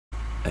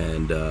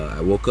And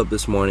I woke up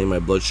this morning, my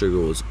blood sugar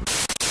was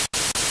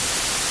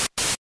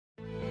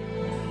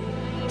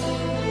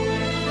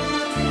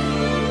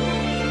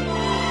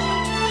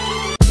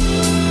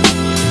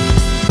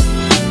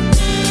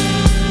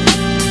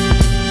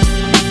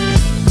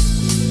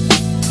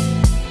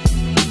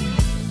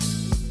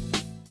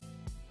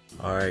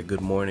Alright,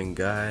 good morning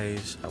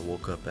guys. I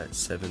woke up at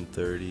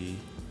 7:30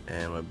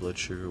 and my blood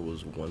sugar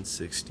was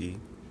 160.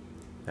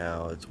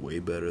 Now it's way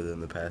better than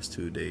the past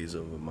 2 days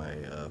of my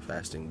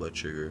fasting blood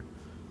sugar.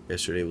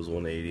 Yesterday was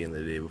 180 and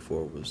the day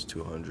before was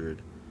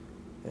 200.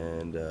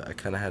 And I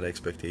kind of had an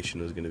expectation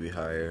it was going to be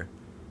higher.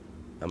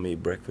 I'm gonna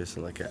eat breakfast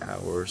in like an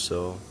hour or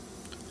so.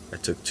 I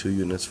took 2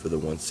 units for the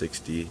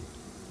 160.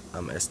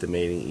 I'm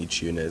estimating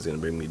each unit is going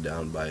to bring me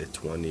down by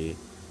 20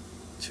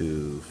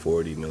 to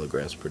 40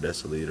 milligrams per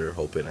deciliter,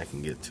 hoping I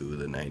can get to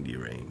the 90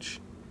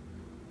 range.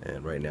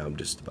 And right now I'm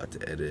just about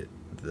to edit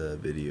the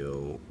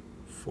video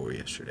for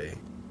yesterday.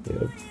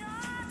 Yep.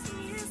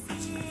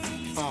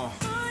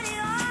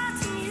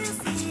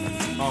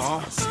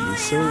 See you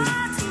soon.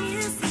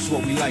 That's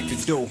what we like to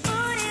do.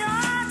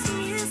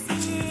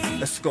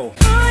 Let's go.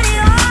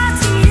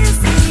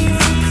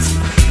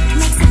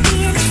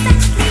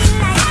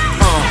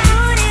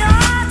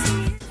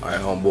 Alright,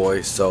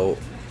 homeboy, so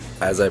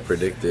as I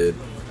predicted,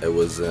 it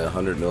was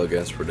 100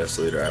 milligrams per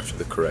deciliter after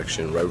the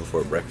correction, right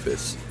before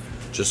breakfast.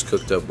 Just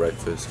cooked up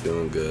breakfast,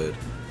 feeling good.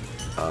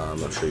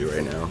 I'll show you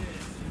right now.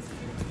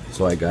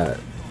 So I got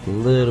a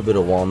little bit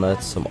of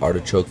walnuts, some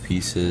artichoke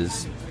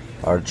pieces,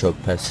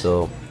 artichoke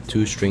pesto,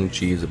 2 string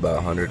cheese, about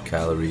 100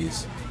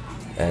 calories,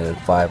 and then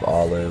 5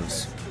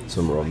 olives,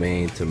 some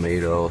romaine,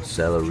 tomato,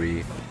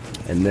 celery,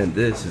 and then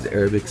this is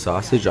Arabic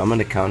sausage. I'm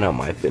gonna count out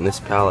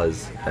MyFitnessPal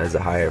as a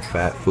higher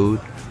fat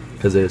food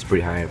because it is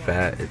pretty high in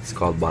fat. It's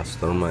called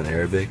basal in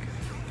Arabic.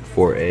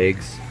 4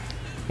 eggs,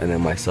 and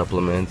then my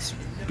supplements,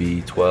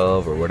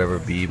 B12 or whatever,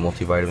 B,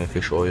 multivitamin,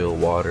 fish oil,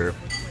 water,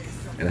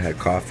 and I had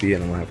coffee,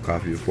 and I'm gonna have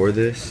coffee before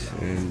this.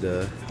 And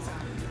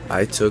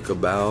I took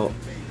about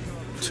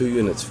 2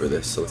 units for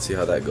this, so let's see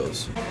how that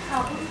goes.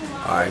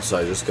 Alright, so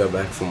I just got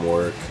back from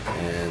work,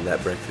 and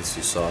that breakfast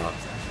you saw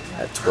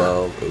at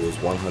 12, it was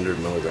 100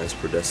 milligrams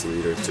per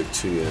deciliter. It took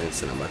 2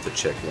 units, and I'm about to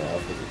check now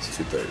because it's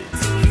 2:30.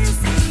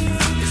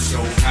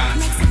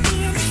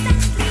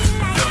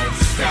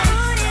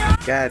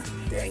 God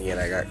dang it,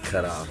 I got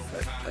cut off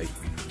at like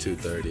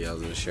 2:30. I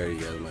was gonna share you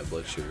guys my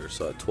blood sugar.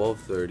 So at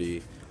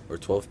 12:30 or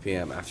 12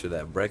 p.m. after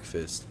that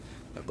breakfast,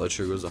 my blood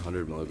sugar was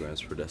 100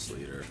 milligrams per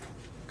deciliter.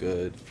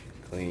 Good,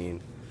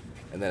 clean.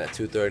 And then at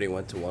 2:30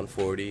 went to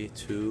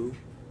 142.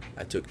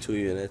 I took 2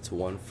 units,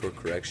 1 for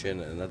correction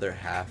and another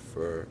half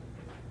for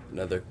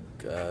another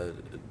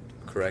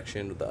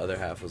correction. The other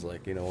half was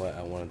like, you know what,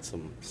 I wanted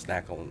some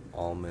snack on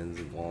almonds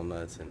and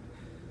walnuts and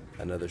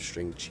another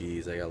string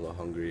cheese. I got a little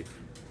hungry,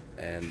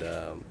 and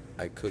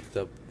I cooked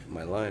up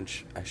my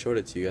lunch. I showed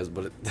it to you guys,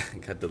 but it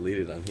got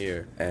deleted on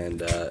here.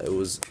 And it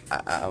was,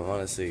 I'm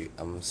gonna say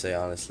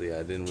honestly,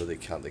 I didn't really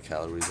count the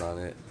calories on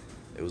it.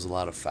 It was a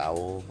lot of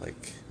fowl,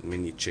 like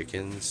mini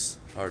chickens.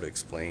 Hard to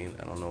explain.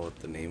 I don't know what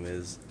the name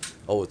is.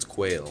 Oh, it's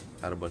quail.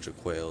 I had a bunch of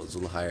quail. It's a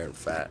little higher in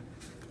fat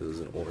because it was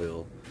an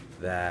oil.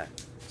 That,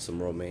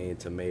 some romaine,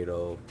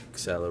 tomato,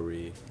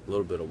 celery, a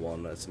little bit of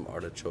walnut, some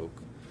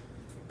artichoke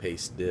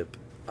paste dip.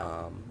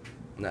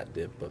 Not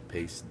dip, but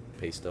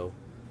pesto.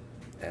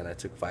 And I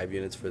took 5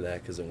 units for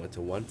that because it went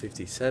to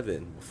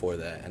 157 before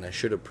that. And I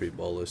should have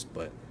pre-bolused,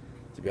 but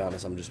to be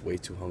honest, I'm just way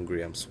too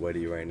hungry. I'm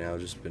sweaty right now.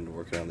 Just been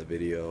working on the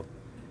video.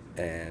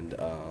 And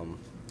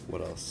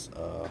what else?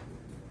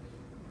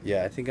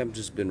 Yeah, I think I've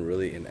just been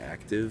really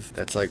inactive.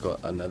 That's like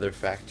another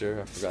factor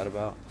I forgot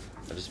about.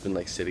 I've just been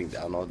like sitting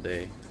down all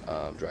day,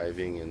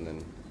 driving and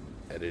then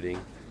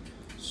editing.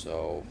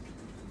 So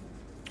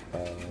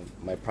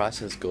my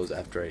process goes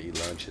after I eat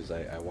lunch is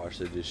I wash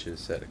the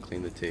dishes,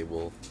 clean the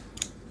table,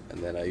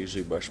 and then I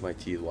usually brush my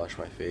teeth, wash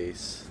my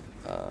face.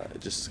 It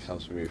just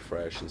helps me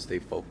refresh and stay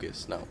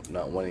focused,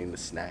 not wanting to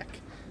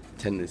snack,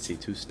 tendency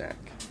to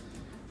snack.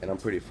 And I'm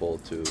pretty full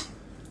too.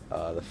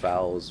 The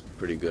fowl was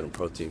pretty good and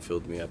protein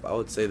filled me up. I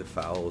would say the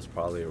fowl was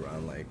probably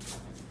around like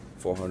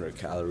 400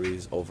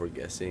 calories, over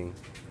guessing,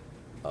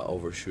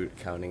 overshoot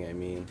counting I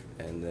mean,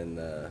 and then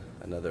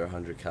another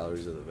 100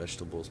 calories of the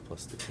vegetables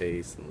plus the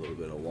paste and a little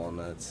bit of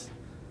walnuts.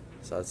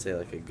 So I'd say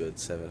like a good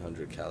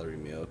 700 calorie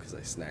meal because I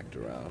snacked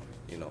around,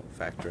 you know,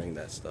 factoring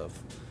that stuff.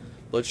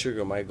 Blood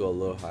sugar might go a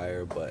little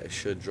higher, but it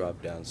should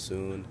drop down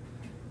soon.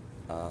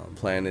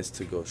 Plan is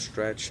to go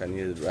stretch. I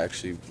need to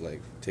actually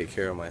like take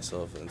care of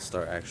myself and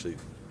start actually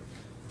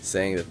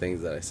saying the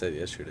things that I said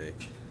yesterday.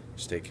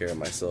 Just take care of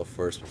myself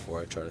first before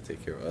I try to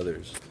take care of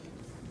others.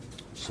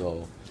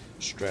 So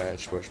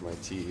stretch, brush my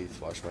teeth,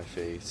 wash my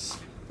face,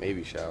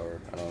 maybe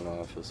shower. I don't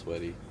know, I feel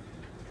sweaty.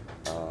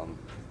 And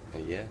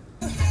yeah.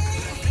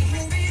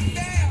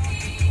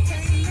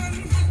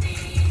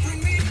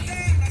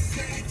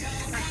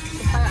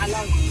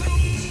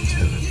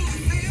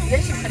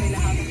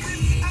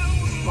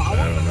 I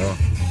don't know.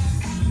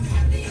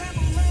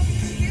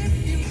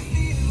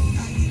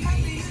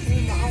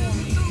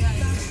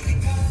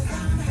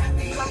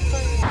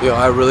 Yo,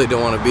 I really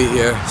don't want to be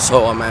here,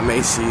 so I'm at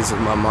Macy's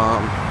with my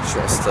mom. She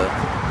wants to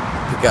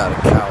pick out a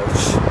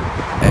couch,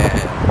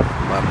 and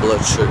my blood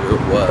sugar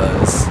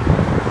was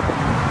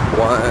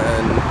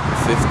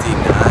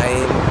 159,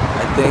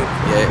 I think.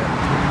 Yeah,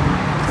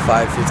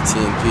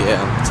 5:15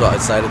 p.m. So I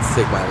decided to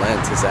take my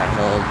Lantus at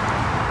home.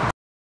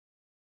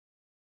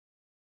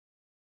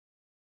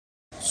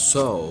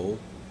 So,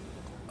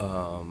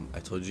 I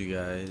told you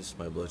guys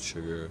my blood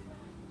sugar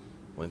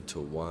went to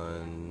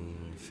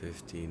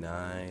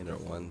 159 or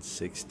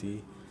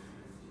 160,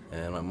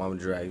 and my mom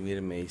dragged me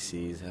to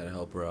Macy's, had to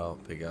help her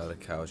out, pick out a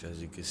couch,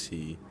 as you can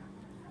see.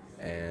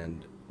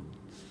 And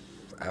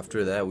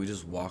after that, we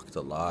just walked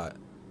a lot,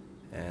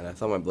 and I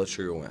thought my blood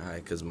sugar went high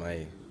because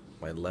my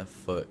left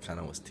foot kind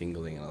of was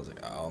tingling, and I was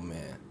like, oh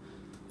man.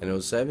 And it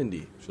was 70,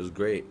 which was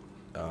great.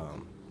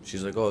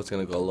 She's like, oh, it's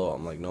gonna go low.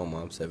 I'm like, no,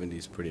 mom, 70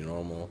 is pretty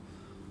normal.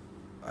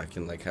 I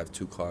can like have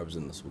 2 carbs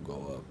and this will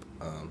go up.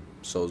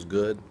 So it's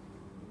good.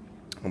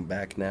 I'm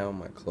back now,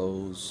 my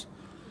clothes.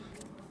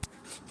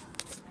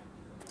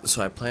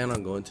 So I plan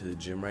on going to the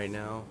gym right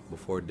now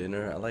before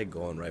dinner. I like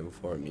going right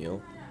before a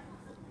meal.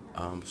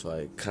 So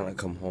I kind of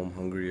come home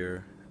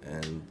hungrier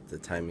and the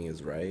timing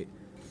is right.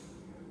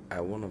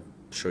 I want to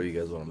show you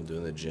guys what I'm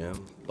doing in the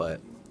gym,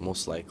 but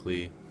most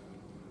likely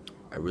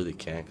I really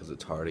can't because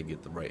it's hard to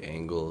get the right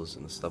angles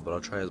and stuff, but I'll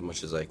try as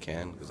much as I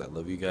can because I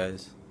love you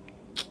guys.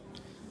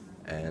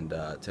 And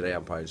today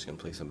I'm probably just going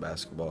to play some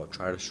basketball,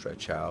 try to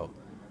stretch out,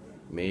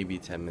 maybe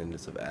 10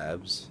 minutes of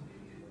abs.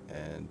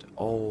 And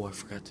oh, I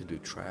forgot to do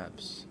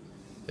traps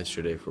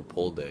yesterday for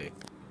pull day,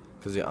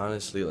 because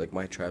honestly, like,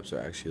 my traps are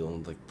actually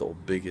like the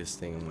biggest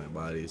thing in my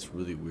body. It's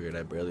really weird.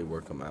 I barely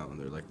work them out, and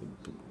they're like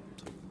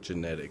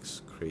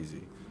genetics,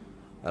 crazy.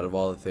 Out of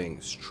all the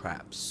things,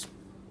 traps,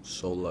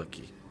 so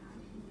lucky.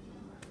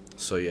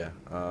 So yeah,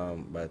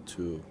 about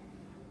to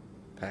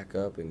pack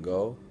up and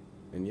go,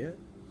 and yeah,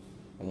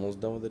 almost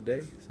done with the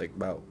day. It's like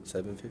about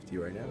 7:50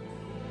 right now.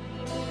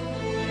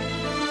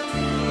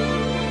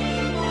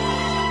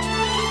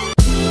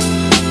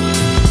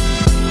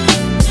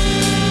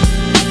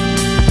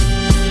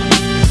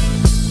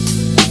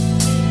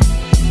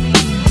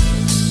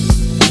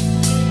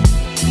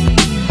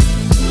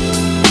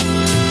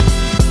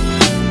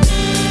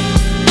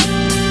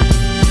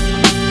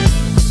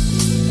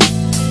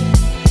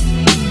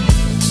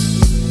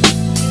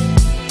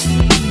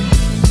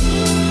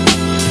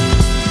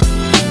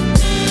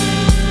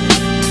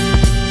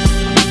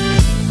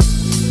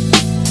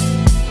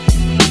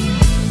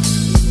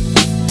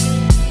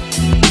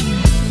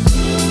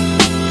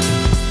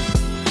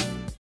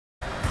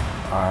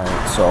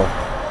 Alright, so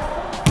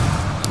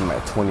I'm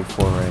at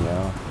 24 right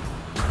now.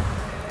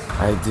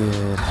 I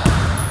did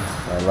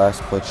my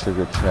last blood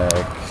sugar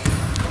check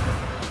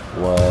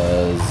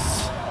was,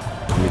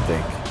 let me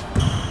think,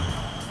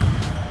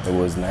 it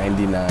was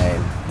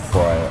 99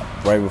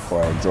 right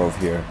before I drove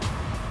here,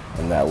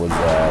 and that was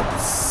at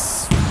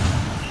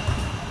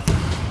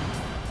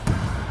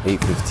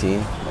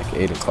 8:15, like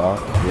 8 o'clock,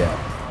 yeah.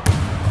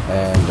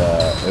 And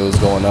it was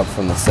going up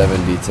from the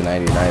 70 to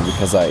 99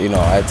 because I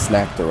had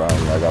snacked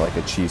around. I got like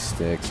a cheese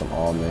stick, some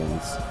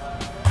almonds,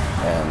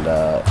 and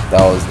that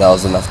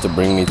was enough to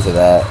bring me to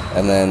that.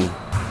 And then,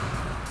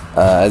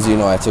 as you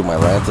know, I took my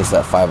Lantus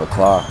at 5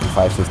 o'clock,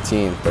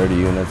 5:15, 30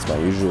 units, my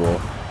usual,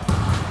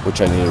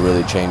 which I need to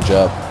really change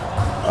up.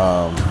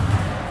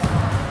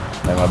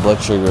 And my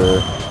blood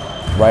sugar,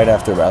 right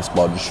after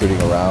basketball, just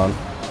shooting around,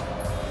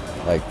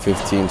 like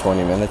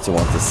 15-20 minutes, it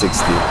went to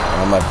 60.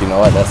 And I'm like, you know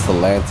what, that's the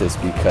Lantus,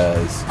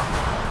 because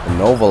the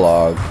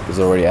Novolog is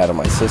already out of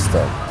my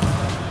system.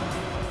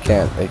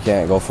 It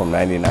can't go from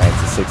 99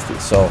 to 60.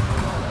 So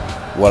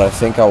what I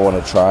think I want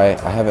to try,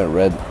 I haven't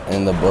read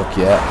in the book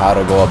yet how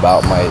to go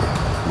about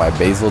my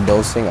basal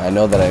dosing. I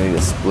know that I need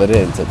to split it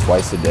into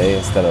twice a day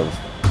instead of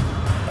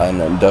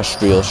an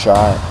industrial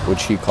shot,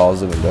 which he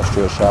calls an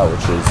industrial shot,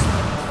 which is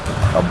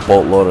a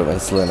boatload of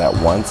insulin at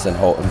once, and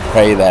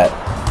pray that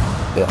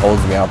it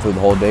holds me out through the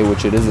whole day,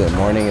 which it isn't.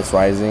 Morning it's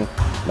rising,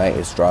 night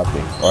it's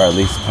dropping, or at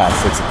least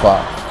past 6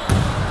 o'clock.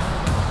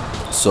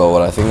 So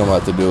what I think I'm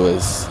about to do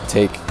is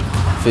take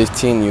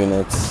 15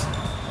 units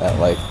at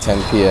like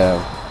 10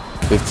 p.m.,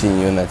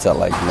 15 units at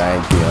like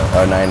 9 p.m.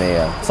 or 9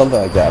 a.m., something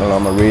like that. I don't know,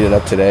 I'm gonna read it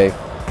up today.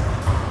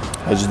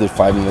 I just did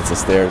 5 minutes of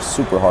stairs,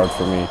 super hard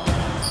for me.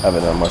 I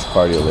haven't done much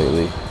cardio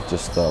lately,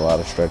 just a lot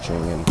of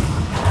stretching, and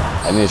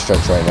I need to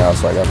stretch right now,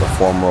 so I got the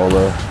foam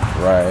roller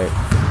right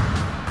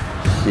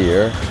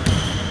here.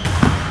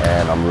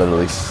 And I'm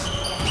literally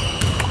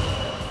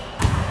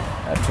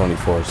at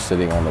 24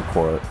 sitting on the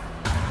court.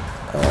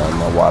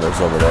 My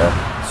water's over there.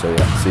 So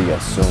yeah, see you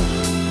guys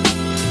soon.